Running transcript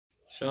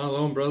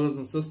Shalom, brothers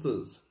and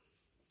sisters.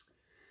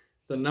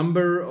 The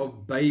number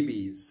of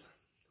babies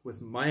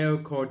with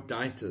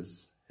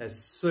myocarditis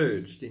has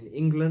surged in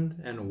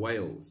England and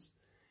Wales.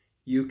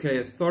 UK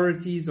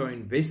authorities are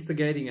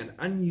investigating an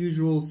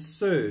unusual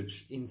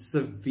surge in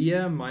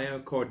severe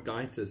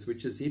myocarditis,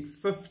 which has hit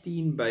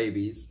 15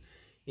 babies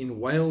in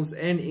Wales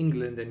and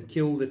England and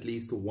killed at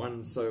least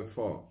one so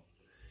far.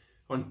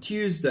 On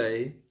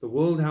Tuesday, the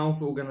World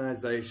Health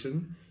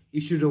Organization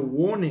issued a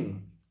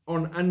warning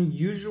on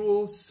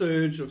unusual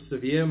surge of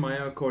severe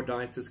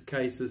myocarditis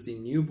cases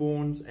in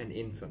newborns and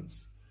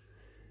infants.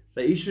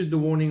 They issued the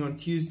warning on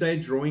Tuesday,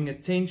 drawing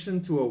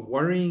attention to a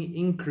worrying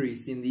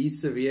increase in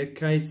these severe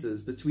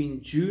cases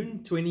between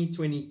June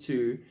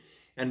 2022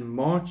 and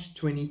March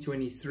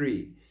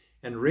 2023,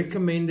 and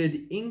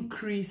recommended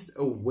increased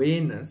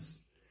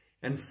awareness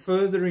and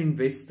further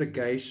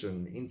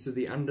investigation into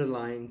the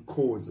underlying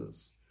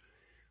causes.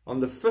 On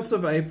the 5th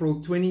of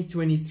April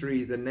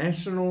 2023, the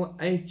National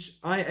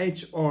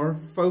IHR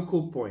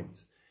focal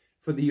point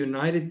for the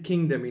United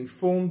Kingdom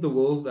informed the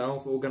World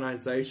Health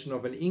Organization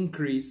of an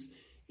increase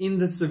in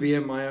the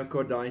severe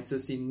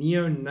myocarditis in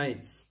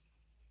neonates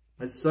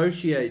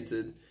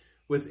associated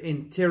with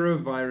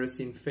enterovirus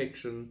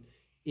infection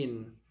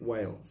in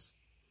Wales.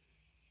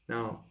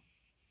 Now,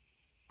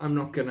 I'm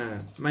not going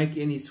to make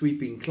any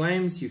sweeping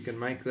claims. You can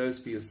make those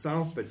for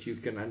yourself, but you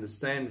can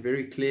understand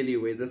very clearly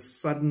where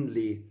this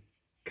suddenly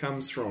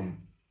comes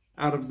from,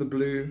 out of the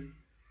blue,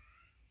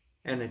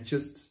 and it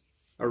just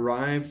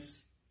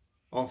arrives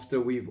after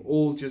we've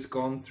all just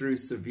gone through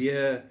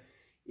severe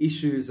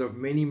issues of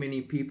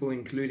many people,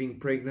 including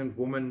pregnant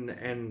women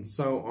and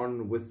so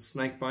on, with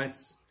snake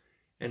bites,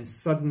 and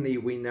suddenly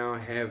we now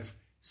have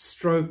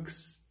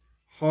strokes,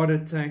 heart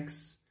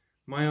attacks,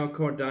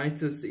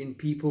 myocarditis in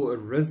people,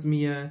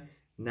 arrhythmia,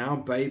 now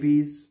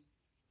babies.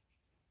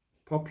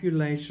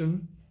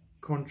 Population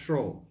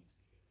control.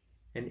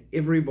 And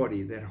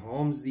everybody that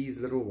harms these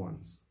little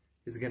ones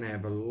is going to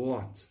have a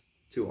lot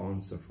to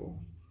answer for.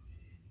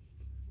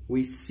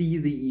 We see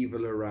the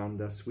evil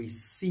around us. We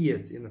see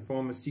it in the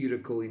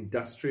pharmaceutical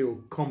industrial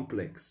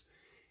complex,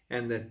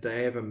 and that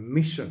they have a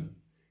mission,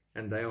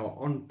 and they are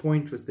on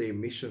point with their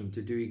mission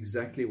to do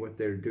exactly what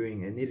they're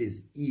doing, and it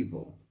is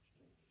evil.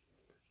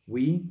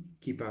 We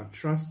keep our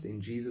trust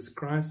in Jesus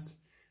Christ.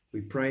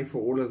 We pray for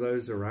all of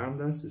those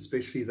around us,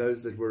 especially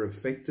those that were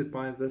affected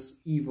by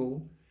this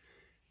evil,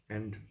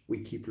 and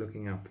we keep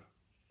looking up.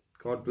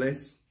 God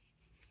bless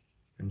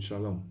and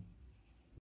shalom.